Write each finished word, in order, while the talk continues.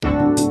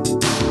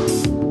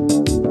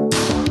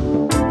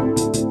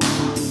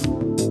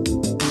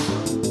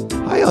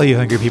Hello, you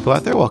hungry people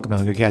out there. Welcome to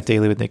Hungry Cat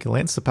Daily with Nick and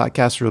Lance, the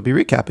podcast where we'll be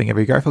recapping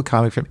every Garfield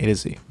comic from A to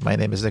Z. My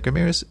name is Nick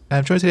Ramirez, and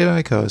I'm joined today by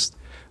my co-host,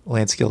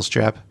 Lance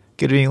Gilstrap.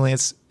 Good evening,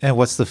 Lance. And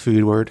what's the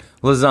food word?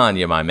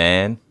 Lasagna, my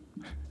man.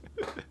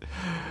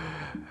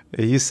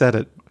 You said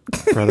it,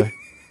 brother.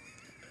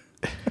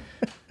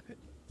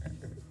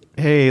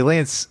 Hey,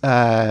 Lance.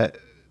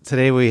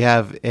 Today we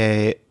have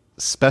a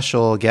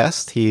special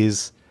guest.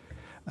 He's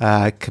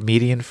a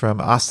comedian from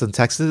Austin,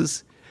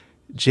 Texas,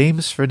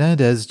 James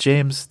Fernandez.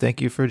 James,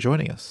 thank you for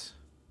joining us.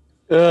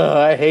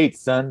 I hate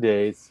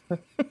Sundays.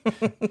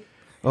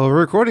 Well, we're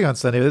recording on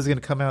Sunday. This is going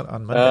to come out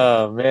on Monday.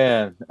 Oh,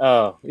 man.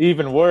 Oh,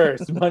 even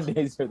worse.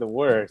 Mondays are the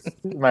worst.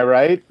 Am I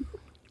right?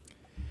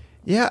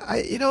 Yeah,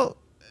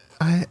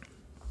 I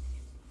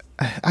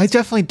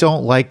definitely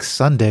don't like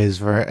Sundays.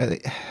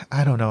 I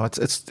don't know.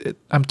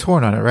 I'm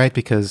torn on it, right?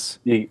 Because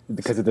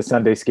of the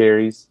Sunday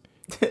scaries.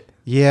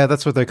 Yeah,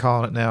 that's what they're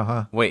calling it now,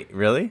 huh? Wait,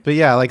 really? But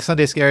yeah, like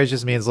Sunday scaries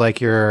just means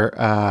like you're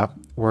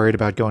worried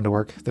about going to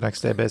work the next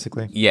day,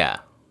 basically. Yeah,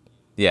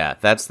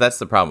 that's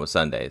the problem with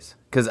Sundays.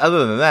 Because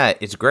other than that,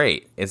 it's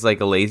great. It's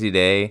like a lazy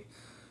day.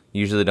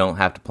 Usually don't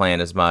have to plan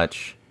as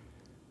much.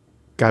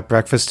 Got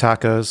breakfast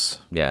tacos.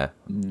 Yeah,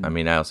 I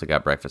mean, I also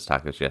got breakfast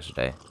tacos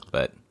yesterday,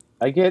 but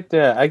I get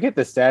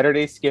the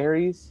Saturday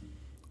scaries.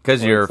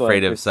 Because you're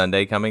afraid like of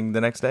Sunday coming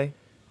the next day.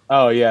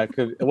 Oh yeah,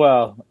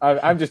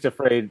 I'm just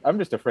afraid. I'm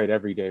just afraid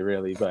every day,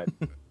 really. But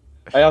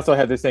I also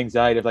have this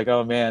anxiety of like,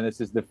 oh man, this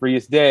is the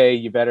freest day.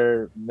 You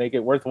better make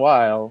it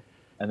worthwhile.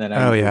 And then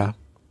I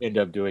end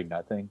up doing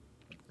nothing.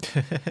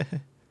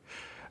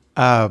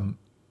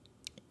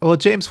 Well,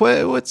 James,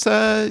 what's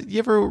you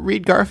ever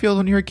read Garfield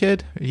when you were a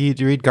kid? Do you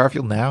read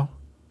Garfield now?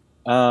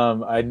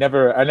 I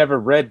never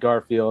read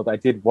Garfield. I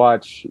did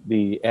watch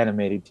the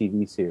animated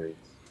TV series,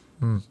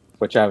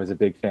 which I was a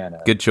big fan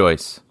of. Good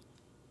choice.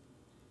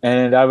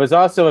 And I was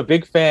also a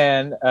big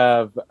fan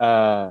of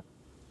what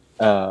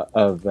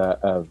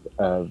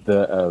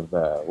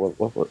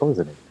was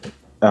it?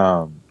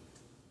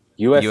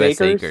 U.S.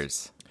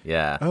 Acres.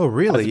 Yeah. Oh,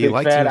 really? You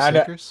like U.S.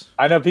 Acres?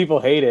 I know people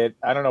hate it.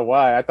 I don't know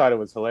why. I thought it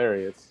was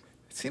hilarious.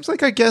 It seems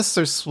like I guess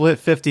they're split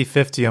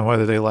 50-50 on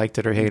whether they liked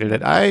it or hated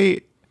it. I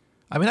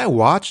mean, I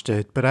watched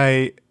it, but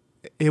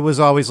it was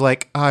always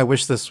like, oh, I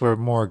wish this were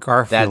more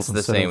Garfield. That's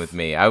the same with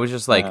me. I was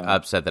just like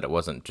upset that it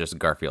wasn't just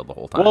Garfield the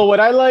whole time. Well, what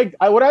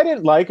I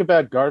didn't like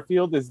about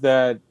Garfield is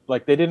that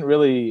like they didn't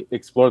really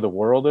explore the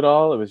world at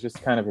all. It was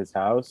just kind of his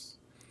house.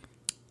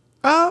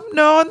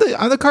 No,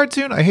 on the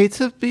cartoon, I hate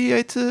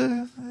to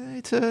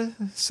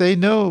say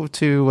no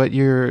to what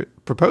you're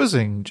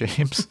proposing,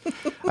 James.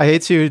 I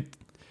hate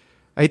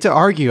to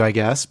argue, I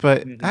guess,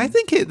 but I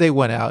think they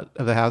went out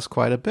of the house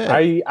quite a bit.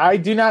 I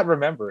do not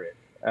remember it.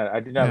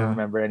 I do not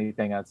remember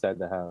anything outside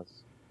the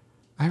house.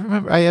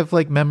 I have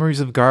like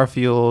memories of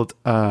Garfield.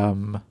 I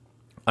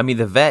mean,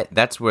 the vet,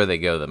 that's where they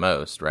go the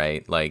most,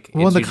 right? Like,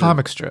 in the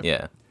comic strip.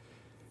 Yeah.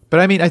 But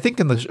I mean, I think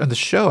in the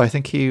show, I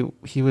think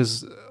he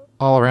was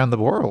all around the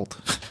world.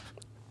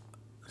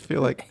 I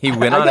feel like he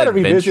went on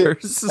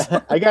adventures.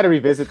 I got to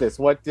revisit this.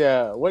 What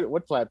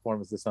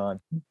platform is this on?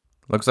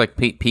 Looks like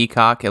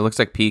Peacock. It looks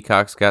like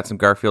Peacock's got some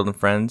Garfield and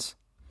Friends.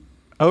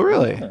 Oh,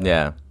 really?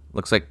 Yeah.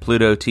 Looks like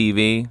Pluto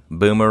TV,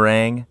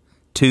 Boomerang,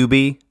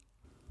 Tubi.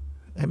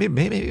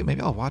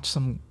 Maybe I'll watch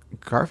some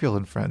Garfield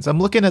and Friends. I'm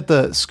looking at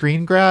the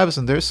screen grabs,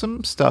 and there's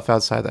some stuff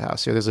outside the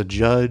house here. There's a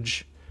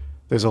judge.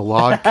 There's a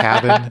log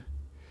cabin.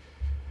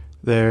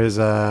 There's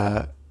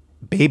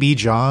Baby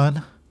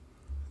John.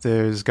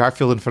 There's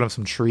Garfield in front of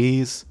some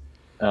trees.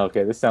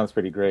 Okay, this sounds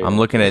pretty great. I'm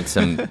looking at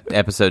some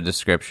episode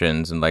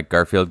descriptions, and like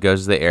Garfield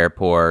goes to the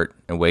airport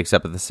and wakes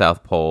up at the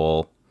South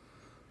Pole.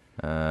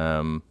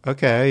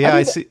 Okay, yeah,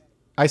 I see.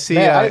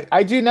 Man,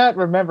 I do not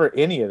remember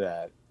any of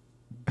that.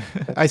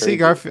 I see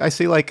Garfield. I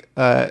see like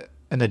an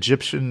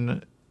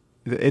Egyptian.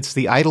 It's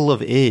the idol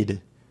of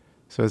Id,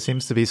 so it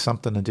seems to be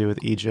something to do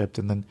with Egypt.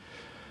 And then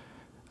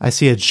I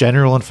see a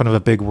general in front of a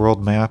big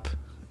world map.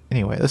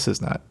 Anyway, this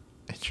is not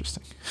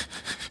interesting.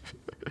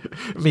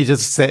 Me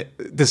just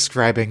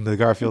describing the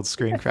Garfield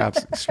screen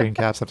caps.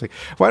 Something.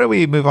 Why don't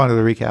we move on to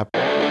the recap?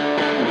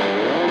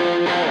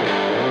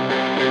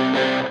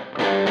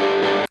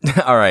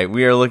 All right,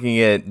 we are looking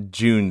at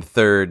June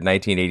 3rd,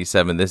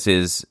 1987. This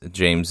is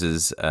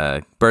James's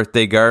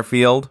birthday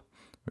Garfield.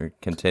 We're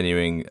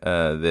continuing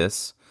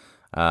this.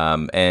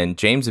 And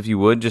James, if you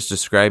would, just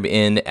describe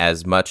in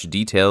as much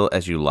detail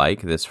as you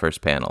like this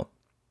first panel.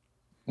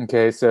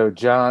 Okay, so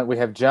we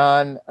have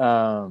John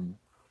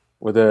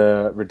with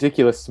a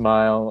ridiculous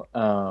smile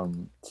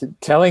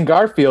telling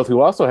Garfield,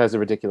 who also has a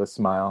ridiculous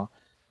smile,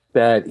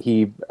 that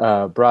he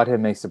brought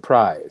him a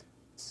surprise.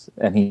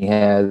 And he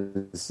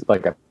has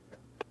like a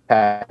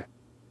pack,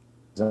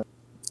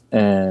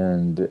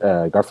 and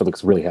Garfield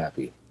looks really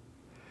happy.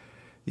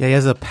 Yeah, he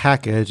has a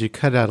package. You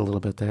cut it out a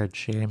little bit there,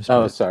 James.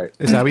 Oh, sorry.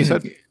 Is that what you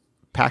said?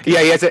 Package?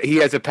 Yeah, he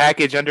has a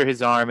package under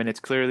his arm, and it's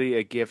clearly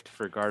a gift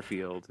for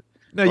Garfield.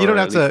 No, you don't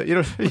have to.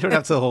 You don't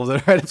have to hold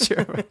it right at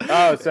your.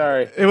 Oh,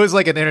 sorry. It was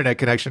like an internet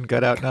connection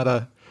cut out, not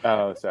a.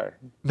 Oh, sorry.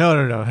 No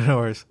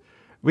worries.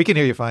 We can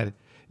hear you fine.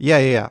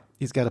 Yeah.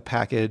 He's got a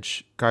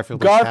package.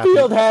 Garfield. Looks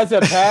Garfield happy. has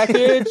a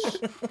package.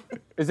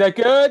 Is that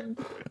good,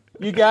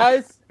 you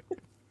guys?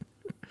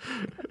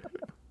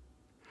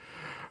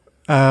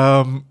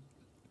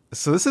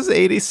 So this is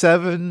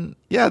 87.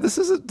 Yeah, this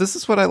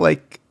is what I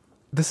like.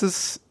 This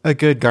is a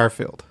good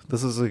Garfield.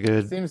 This is a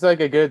good. Seems like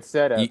a good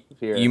setup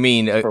here. You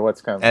mean for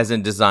what's coming? as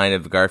in design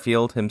of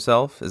Garfield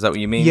himself? Is that what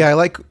you mean? Yeah, I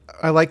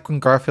like when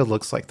Garfield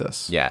looks like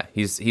this. Yeah,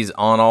 he's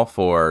on all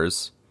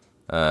fours.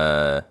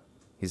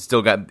 He's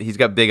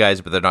got big eyes,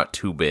 but they're not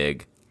too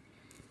big.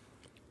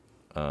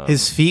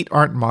 His feet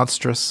aren't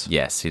monstrous.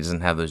 Yes, he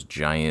doesn't have those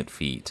giant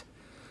feet.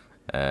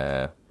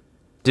 Did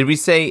we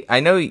say?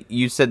 I know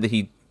you said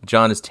that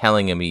John is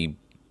telling him he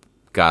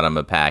got him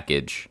a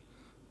package,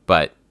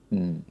 but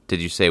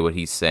did you say what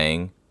he's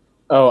saying?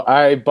 Oh,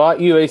 I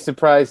bought you a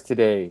surprise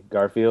today,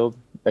 Garfield!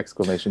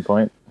 Exclamation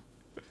point.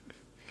 I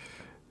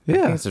think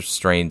Yeah. it's a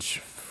strange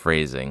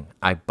phrasing.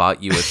 I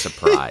bought you a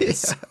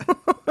surprise.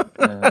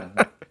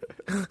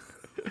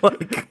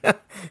 Like,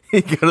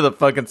 you go to the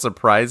fucking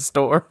surprise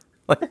store.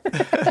 Okay,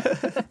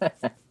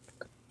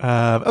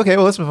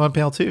 well, let's move on to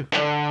panel 2.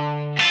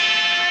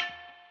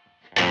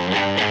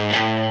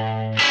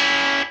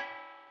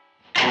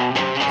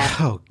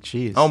 Oh,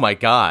 jeez. Oh my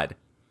god.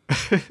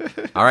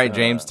 All right,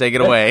 James, take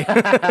it away.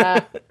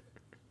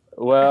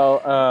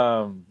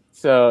 Well,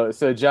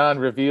 so John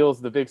reveals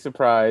the big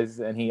surprise,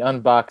 and he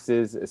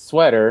unboxes a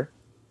sweater,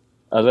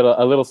 a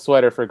little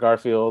sweater for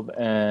Garfield,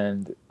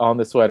 and on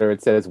the sweater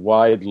it says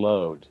 "wide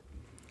load,"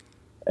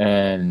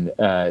 and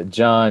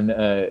John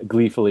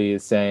gleefully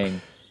is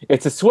saying,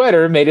 "It's a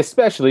sweater made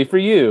especially for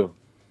you,"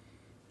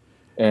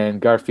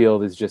 and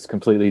Garfield is just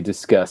completely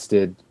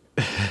disgusted.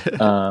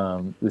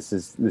 This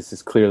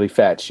is clearly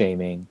fat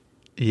shaming.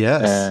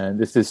 Yes. And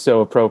this is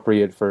so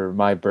appropriate for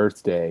my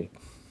birthday,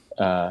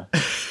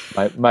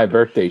 my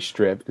birthday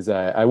strip, because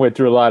I went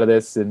through a lot of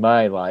this in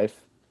my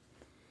life,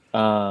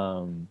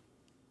 and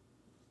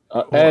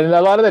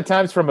a lot of the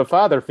times from a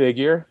father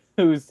figure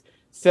who's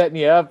setting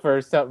you up for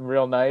something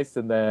real nice,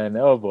 and then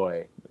oh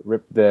boy,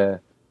 rip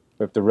the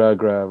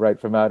rug right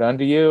from out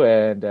under you,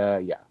 and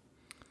yeah.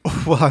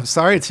 Well, I'm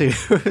sorry to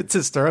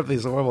to stir up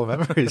these horrible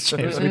memories,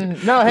 James.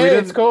 No, hey,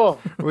 it's cool.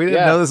 We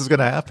didn't know this was going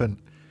to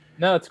happen.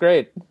 No, it's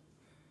great.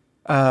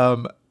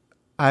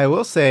 I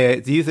will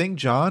say, do you think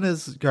John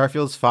is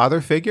Garfield's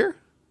father figure?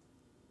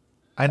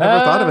 I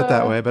never thought of it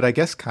that way, but I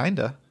guess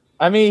kinda.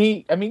 I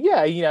mean,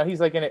 yeah, he's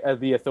like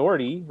the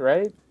authority,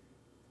 right?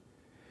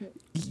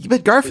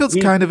 But Garfield's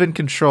kind of in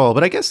control,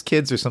 but I guess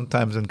kids are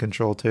sometimes in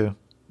control too.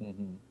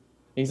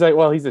 He's like,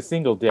 well, he's a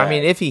single dad. I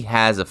mean, if he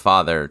has a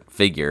father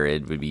figure,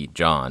 it would be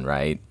John,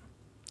 right?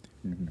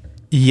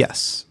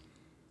 Yes,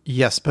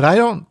 but I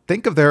don't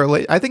think of their.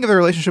 I think of their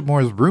relationship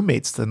more as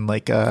roommates than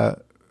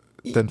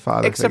than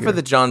father. Except for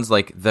that John's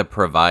like the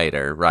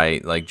provider,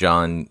 right? Like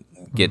John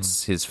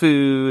gets his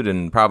food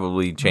and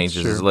probably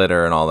changes his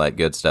litter and all that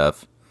good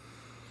stuff.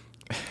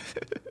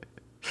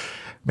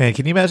 Man,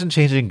 can you imagine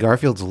changing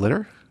Garfield's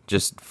litter?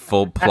 Just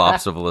full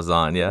plops of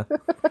lasagna.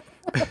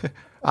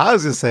 I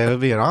was gonna say it would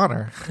be an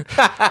honor.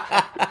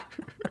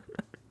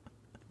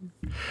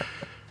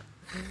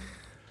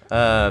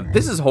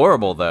 This is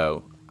horrible,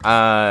 though.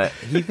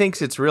 He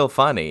thinks it's real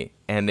funny,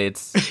 and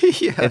it's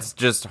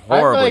just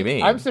horribly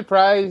mean. I'm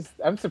surprised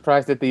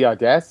at the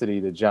audacity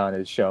that John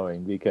is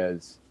showing,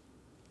 because,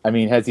 I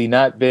mean, has he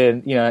not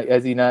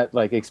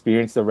like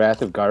experienced the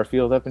wrath of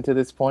Garfield up until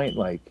this point?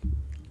 Like,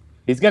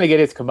 he's gonna get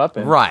his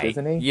comeuppance, right?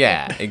 Isn't he?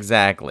 Yeah,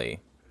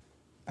 exactly.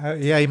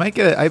 Yeah, he might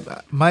get.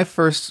 My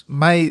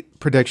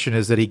prediction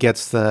is that he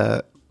gets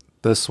the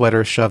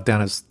sweater shoved down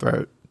his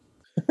throat.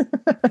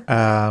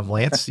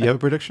 Lance, you have a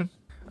prediction?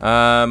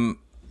 I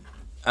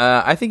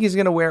think he's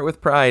gonna wear it with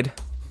pride.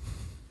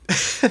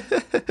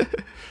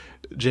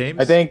 James,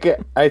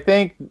 I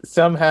think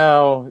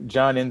somehow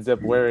John ends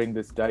up wearing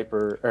this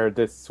diaper or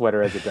this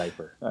sweater as a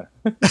diaper.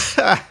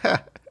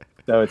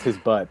 So it's his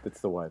butt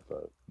that's the white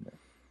butt.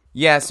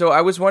 Yeah, so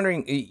I was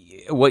wondering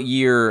what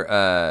year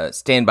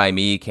Stand By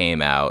Me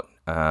came out,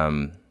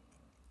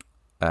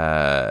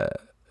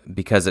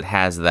 because it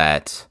has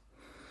that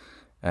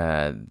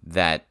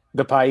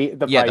The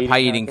pie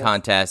eating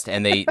contest,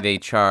 and they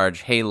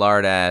charge "Hey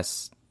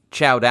Lardass,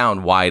 chow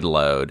down, wide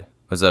load"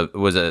 was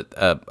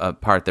a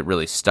part that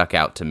really stuck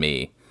out to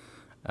me.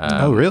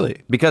 Oh,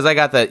 really? Because I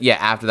got that. Yeah,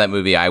 after that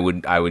movie, I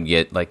would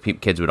get like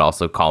kids would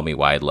also call me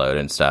wide load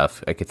and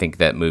stuff. I could think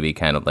that movie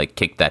kind of like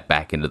kicked that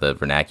back into the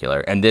vernacular.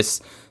 And this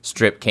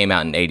strip came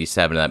out in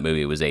 '87, and that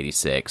movie was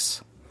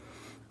 '86.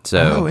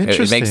 So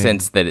it makes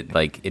sense that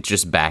it's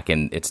just back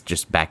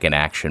in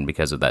action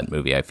because of that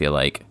movie. I feel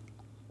like.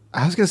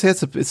 I was gonna say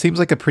it seems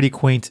like a pretty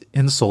quaint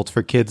insult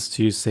for kids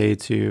to say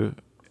to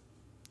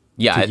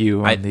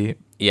you on the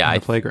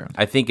playground.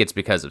 I think it's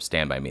because of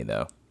Stand By Me,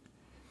 though.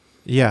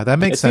 Yeah, that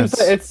makes sense.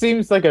 It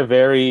seems like a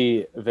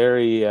very,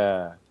 very,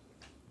 I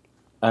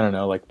don't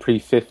know, like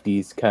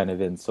pre-50s kind of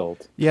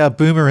insult. Yeah,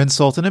 boomer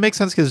insult, and it makes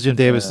sense because Jim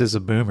Davis is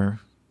a boomer.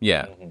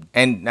 Yeah,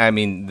 and I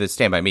mean, the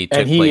Stand By Me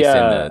took place in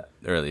the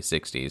early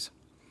 '60s.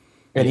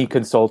 And he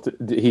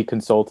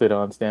consulted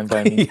on Stand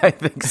By Me. Yeah, I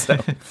think so.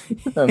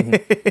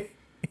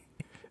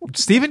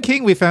 Stephen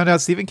King, we found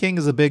out Stephen King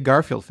is a big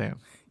Garfield fan.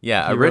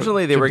 Yeah, He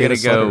originally wrote they were Jim going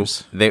to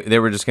Davis go. letters. They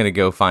were just going to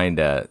go find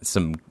a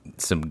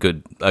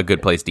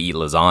good place to eat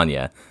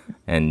lasagna,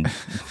 and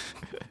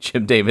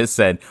Jim Davis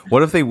said,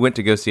 "What if they went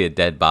to go see a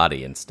dead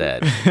body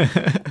instead?"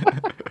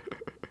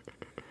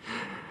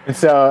 And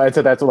so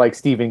that's like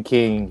Stephen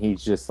King.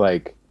 He's just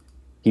like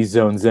he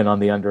zones in on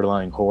the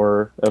underlying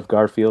horror of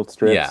Garfield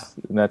strips, Yeah.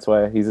 and that's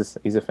why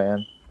he's a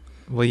fan.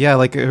 Well, yeah,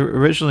 like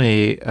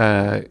originally,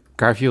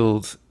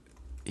 Garfield,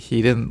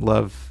 he didn't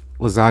love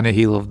lasagna,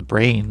 he loved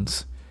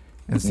brains.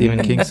 And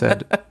Stephen King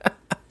said,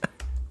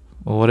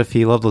 well, what if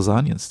he loved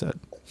lasagna instead?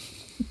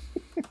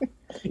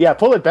 Yeah,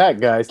 pull it back,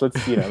 guys.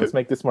 Let's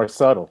make this more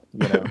subtle.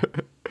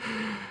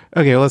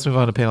 Okay, well, let's move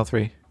on to panel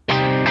 3.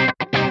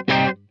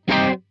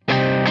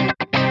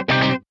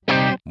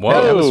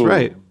 Whoa! That was Oh.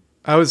 right.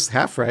 I was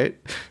half right.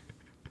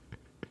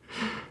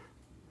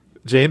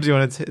 James, you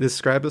want to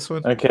describe this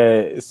one?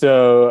 Okay,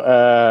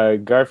 so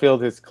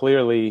Garfield has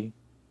clearly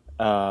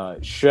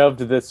shoved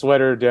the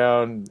sweater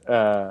down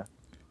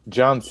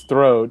John's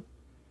throat,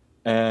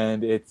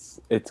 and it's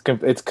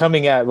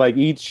coming out like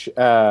each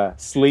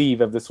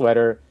sleeve of the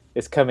sweater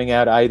is coming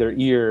out either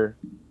ear.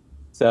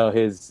 So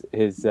his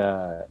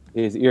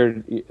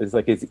ear is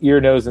like his ear,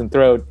 nose, and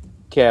throat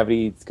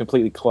cavity. It's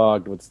completely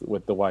clogged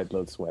with the wide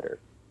load sweater.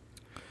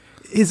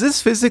 Is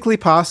this physically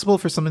possible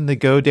for something to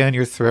go down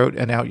your throat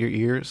and out your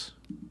ears?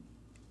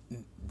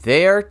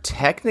 They are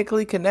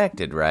technically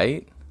connected,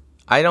 right?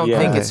 I don't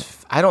think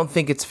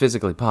Yeah. it's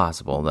physically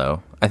possible,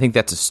 though. I think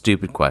that's a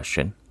stupid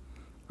question.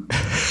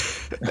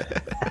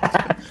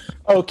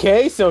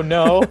 Okay, so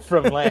no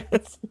from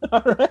Lance.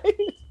 All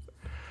right.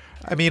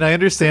 I mean, I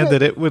understand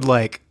that it would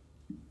like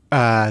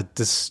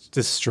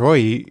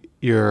destroy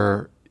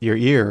your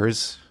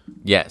ears,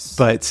 Yes,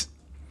 but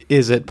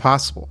is it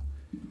possible?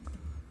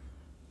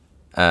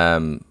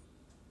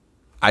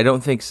 I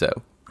don't think so.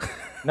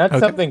 Not Okay.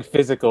 something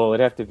physical.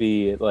 It'd have to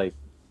be like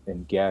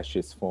in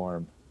gaseous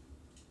form.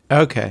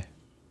 Okay.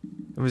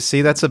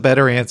 See, that's a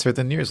better answer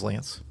than yours,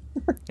 Lance.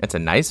 That's a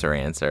nicer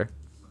answer.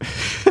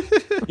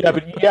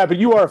 Yeah, but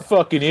you are a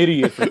fucking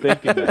idiot for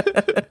thinking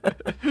that.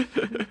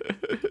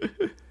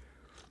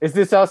 Is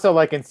this also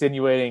like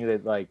insinuating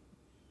that like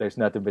there's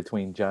nothing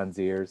between John's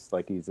ears?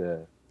 Like he's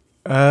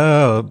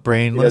Oh, he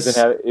brainless.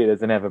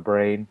 doesn't have a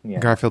brain. Yeah.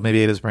 Garfield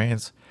maybe ate his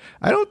brains.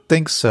 I don't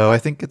think so. I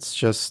think it's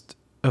just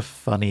a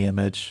funny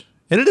image.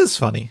 And it is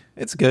funny.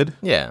 It's good.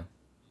 Yeah,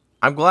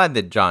 I'm glad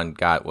that John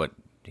got what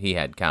he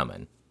had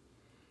coming.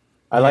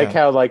 I like Yeah.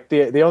 how like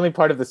the only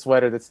part of the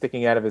sweater that's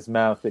sticking out of his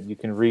mouth that you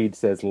can read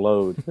says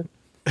load.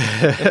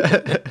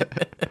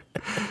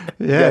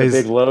 Yeah, He's got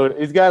a big load.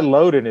 He's got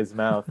load in his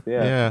mouth.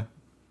 Yeah.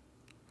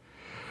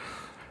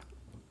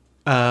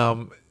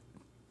 yeah.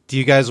 Do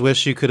you guys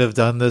wish you could have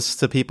done this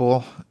to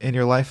people in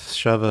your life?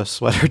 Shove a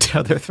sweater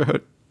down their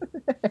throat?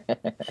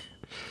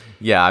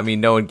 Yeah, I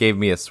mean, no one gave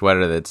me a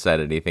sweater that said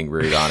anything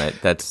rude on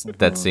it.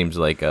 That seems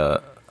like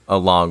a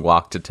long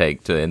walk to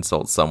take to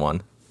insult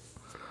someone.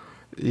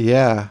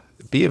 Yeah.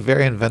 Be a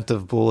very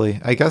inventive bully.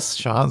 I guess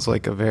Sean's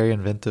like a very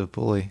inventive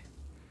bully.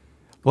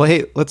 Well,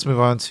 hey, let's move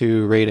on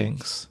to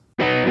ratings.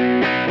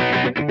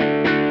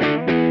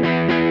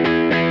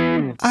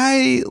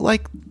 I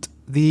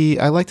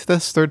liked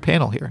this third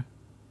panel here.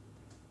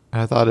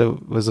 I thought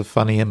it was a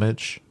funny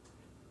image.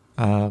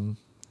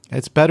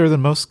 It's better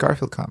than most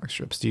Garfield comic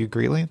strips. Do you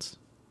agree, Lance?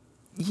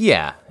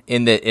 Yeah,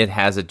 in that it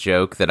has a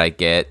joke that I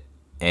get,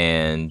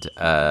 and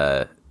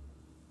I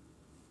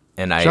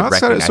John's got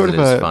recognize sort it of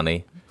as a-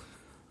 funny.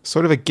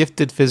 Sort of a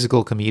gifted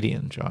physical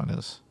comedian, John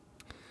is.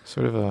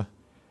 Sort of a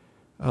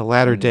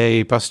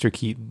latter-day Buster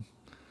Keaton.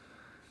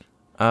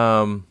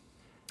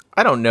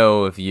 I don't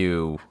know if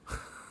you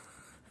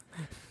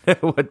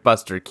what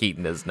Buster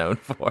Keaton is known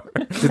for.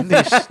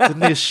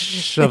 Didn't he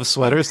shove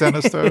sweaters down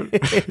his throat?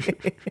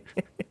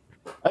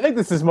 I think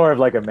this is more of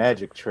like a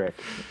magic trick.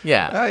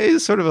 Yeah,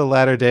 He's sort of a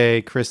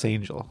latter-day Chris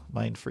Angel,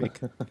 mind freak.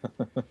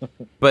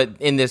 but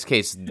in this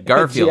case,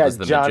 Garfield Yeah, is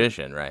the John-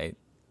 magician, right?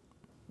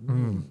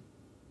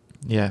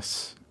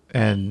 Yes,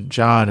 and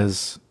John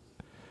is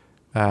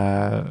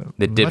The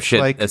much dipshit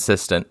like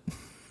assistant.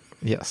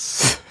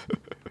 yes.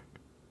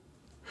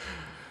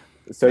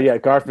 So yeah,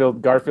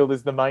 Garfield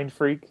is the mind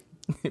freak.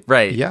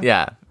 Right, Yeah.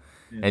 yeah.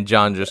 And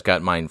John just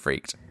got mind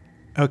freaked.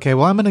 Okay,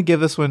 well, I'm going to give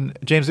this one,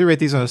 James, we rate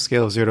these on a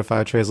scale of 0 to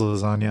 5 trays of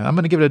lasagna. I'm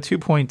going to give it a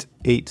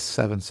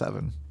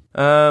 2.877.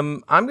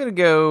 I'm gonna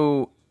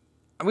go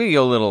a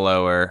little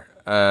lower.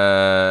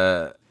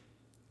 As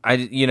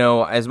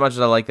much as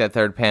I like that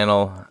third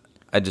panel,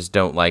 I just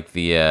don't like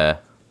the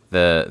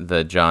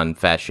John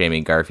fat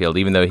shaming Garfield.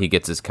 Even though he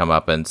gets his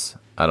comeuppance,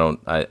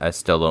 I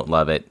still don't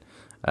love it.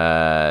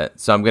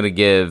 So I'm gonna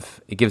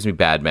give it gives me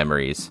bad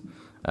memories.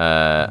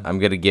 I'm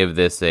gonna give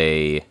this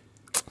a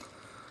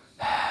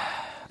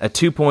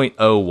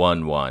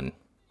 2.011.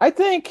 I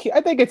think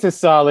it's a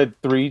solid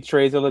 3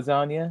 trays of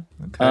lasagna.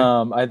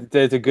 Okay.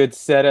 There's a good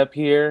setup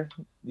here,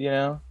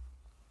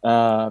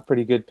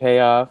 pretty good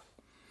payoff.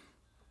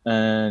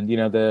 and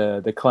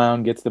the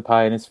clown gets the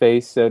pie in his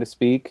face, so to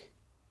speak.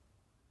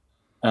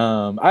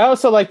 I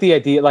also like the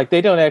idea, like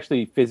they don't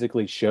actually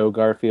physically show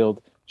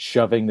Garfield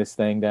shoving this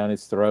thing down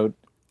his throat.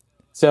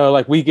 So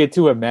like we get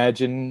to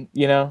imagine,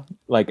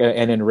 like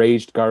an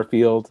enraged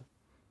Garfield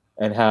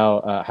and how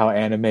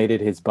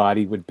animated his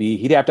body would be.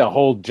 He'd have to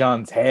hold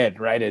John's head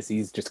right as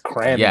he's just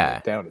cramming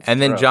it down his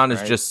and then throat, John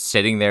right? is just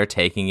sitting there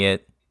taking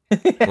it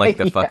like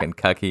the fucking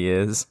cuck he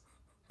is.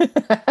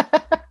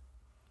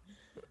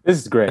 This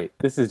is great.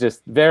 This is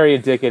just very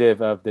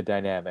indicative of the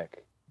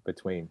dynamic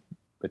between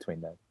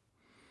them.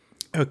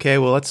 Okay,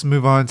 well, let's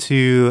move on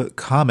to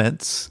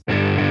comments.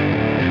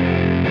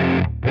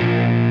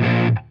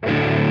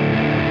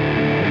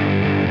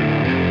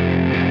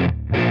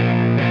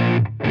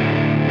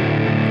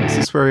 This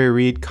is where we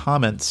read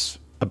comments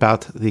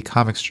about the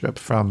comic strip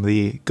from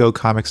the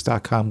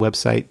GoComics.com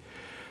website.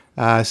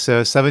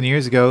 So 7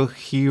 years ago,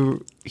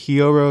 Hioro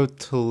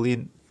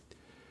Tolin.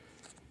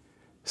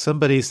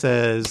 Somebody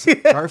says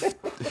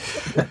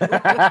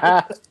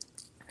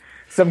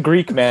Some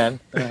Greek man.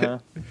 Uh-huh.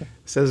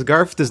 Says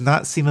Garf does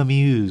not seem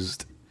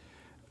amused.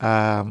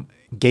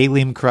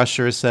 Galeem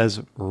Crusher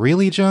says,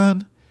 "Really,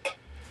 John?"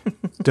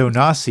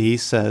 Donasi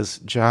says,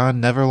 "John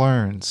never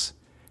learns."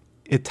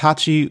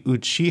 Itachi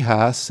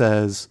Uchiha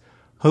says,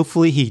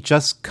 "Hopefully he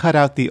just cut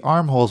out the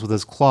armholes with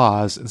his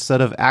claws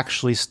instead of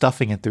actually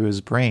stuffing it through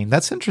his brain."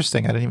 That's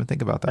interesting. I didn't even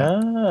think about that.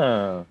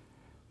 Oh.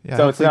 Yeah,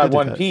 So it's hopefully he not did do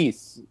one that.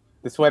 piece.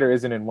 The sweater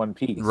isn't in one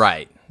piece.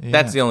 Right. Yeah.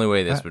 That's the only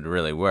way this would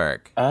really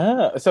work.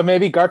 So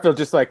maybe Garfield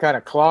just like kind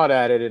of clawed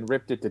at it and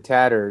ripped it to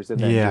tatters and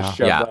then Yeah. just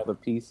shoved Yeah. all the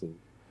pieces.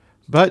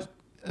 But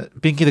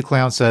Binky the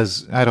Clown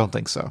says, "I don't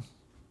think so."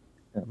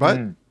 But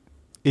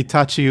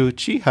Itachi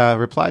Uchiha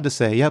replied to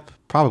say, "Yep,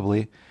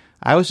 probably.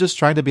 I was just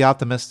trying to be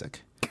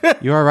optimistic."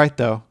 You are right,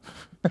 though.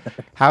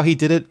 How he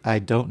did it, I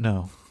don't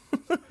know.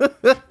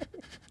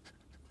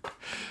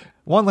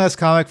 One last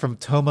comic from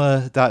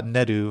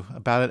Toma.nedu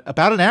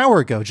about an hour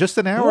ago, just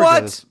an hour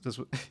ago.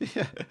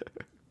 Yeah.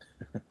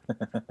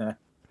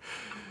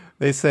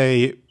 They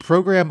say,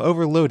 "Program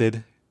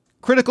overloaded.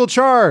 Critical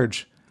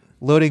charge.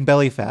 Loading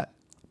belly fat.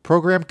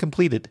 Program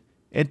completed.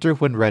 Enter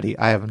when ready."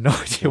 I have no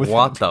idea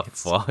What that the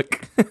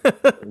fuck?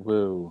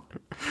 Woo.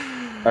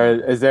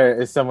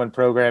 Is someone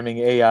programming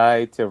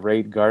AI to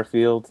rate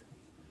Garfield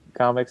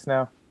comics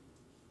now?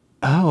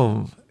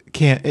 Oh,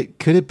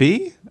 could it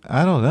be?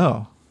 I don't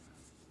know.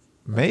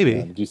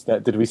 Maybe.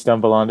 Did we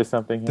stumble onto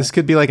something here? This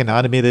could be like an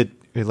automated,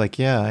 like,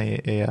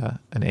 an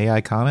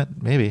AI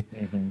comment, maybe.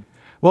 Mm-hmm.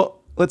 Well,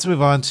 let's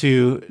move on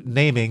to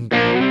naming.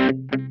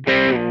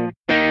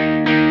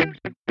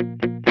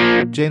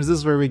 James, this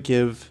is where we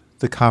give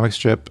the comic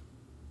strip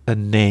a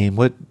name.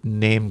 What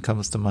name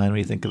comes to mind when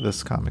you think of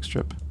this comic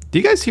strip? Do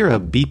you guys hear a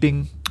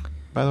beeping,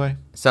 by the way?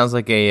 Sounds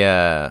like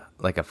a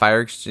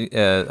fire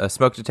a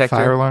smoke detector.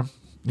 Fire alarm?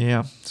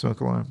 Yeah, smoke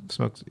alarm.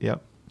 Smoke,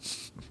 yep.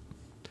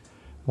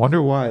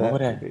 Wonder why that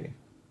would be.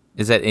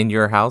 Is that in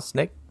your house,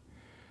 Nick?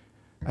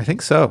 I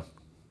think so.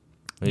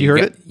 You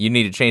heard it? You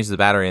need to change the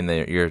battery in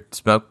your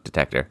smoke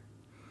detector.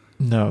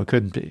 No, it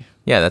couldn't be.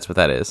 Yeah, that's what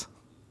that is.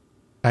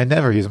 I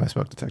never use my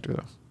smoke detector,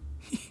 though.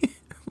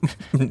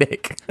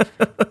 Nick.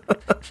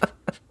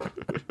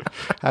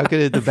 How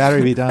could the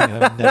battery be dying?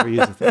 I've never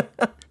used it.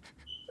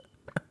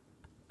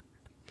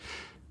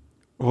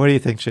 What do you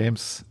think,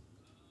 James?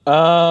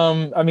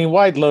 I mean,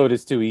 wide load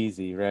is too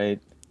easy, right?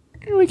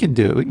 We can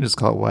do it. We can just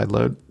call it wide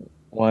load.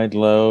 Wide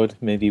load,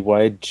 maybe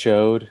wide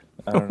chode.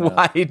 I don't know.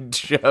 Wide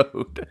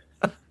chode.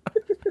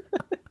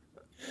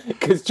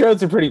 Because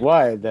chodes are pretty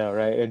wide, though,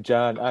 right? And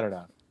John, I don't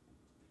know.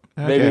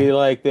 Okay. Maybe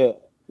like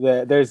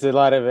there's a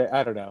lot of it.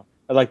 I don't know.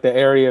 Like the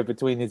area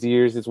between his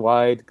ears is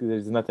wide because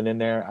there's nothing in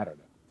there. I don't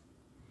know.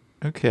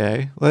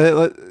 Okay.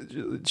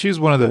 Choose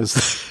one of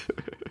those.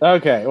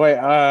 Okay. Wait.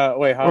 How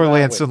Or about-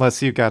 Lance, wait.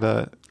 unless you got.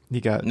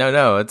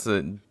 No. It's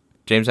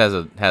James has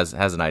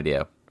an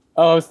idea.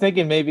 Oh, I was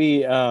thinking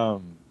maybe.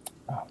 Oh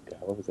God,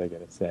 what was I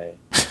gonna say?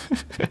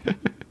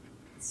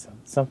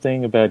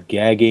 Something about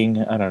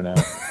gagging. I don't know.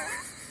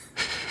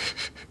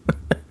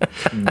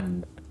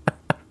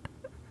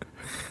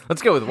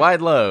 Let's go with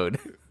wide load.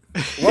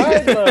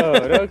 Wide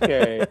load.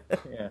 Okay.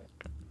 Yeah.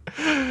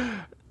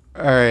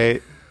 All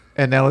right.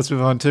 And now let's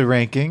move on to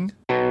ranking.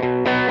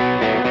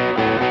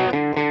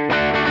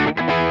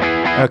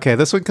 Okay,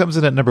 this one comes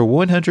in at number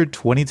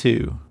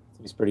 122.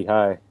 He's pretty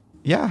high.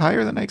 Yeah,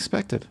 higher than I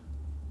expected.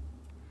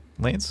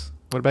 Lance,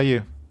 what about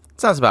you?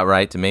 Sounds about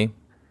right to me.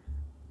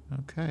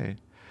 Okay.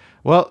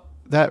 Well,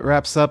 that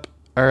wraps up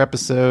our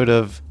episode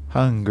of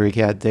Hungry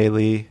Cat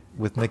Daily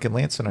with Nick and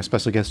Lance and our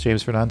special guest,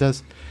 James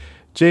Fernandez.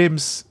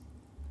 James,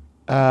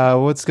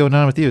 what's going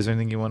on with you? Is there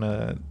anything you want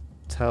to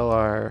tell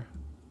our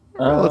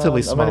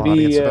relatively small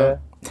audience about?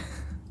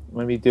 I'm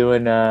going to be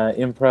doing an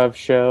improv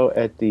show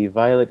at the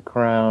Violet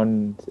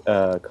Crown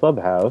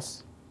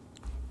Clubhouse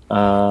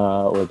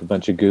with a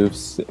bunch of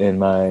goofs in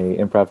my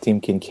improv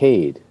team,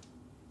 Kincaid.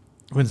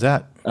 When's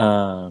that?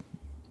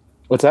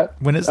 What's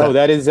that? When is that? Oh,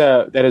 that is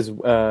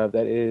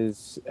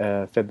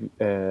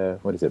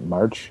what is it?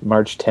 March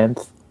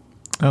 10th.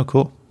 Oh,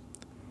 cool.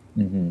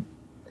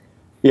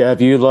 Yeah,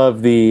 if you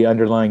love the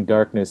underlying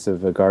darkness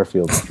of a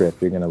Garfield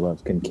strip, you're going to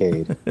love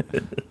Kincaid.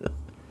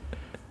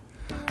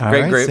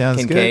 Great group, sounds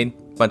Kincaid.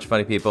 good. Bunch of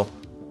funny people.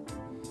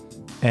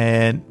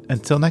 And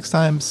until next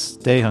time,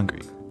 stay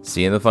hungry.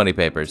 See you in the funny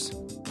papers.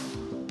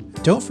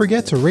 Don't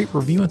forget to rate,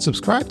 review, and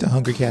subscribe to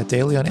Hungry Cat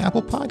Daily on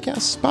Apple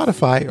Podcasts,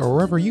 Spotify, or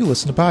wherever you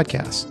listen to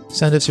podcasts.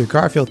 Send us your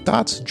Garfield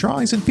thoughts,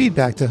 drawings, and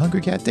feedback to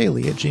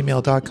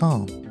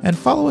hungrycatdaily@gmail.com. And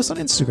follow us on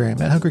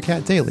Instagram at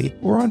hungrycatdaily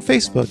or on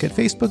Facebook at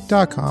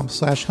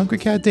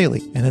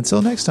facebook.com/hungrycatdaily. And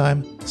until next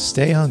time,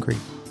 stay hungry.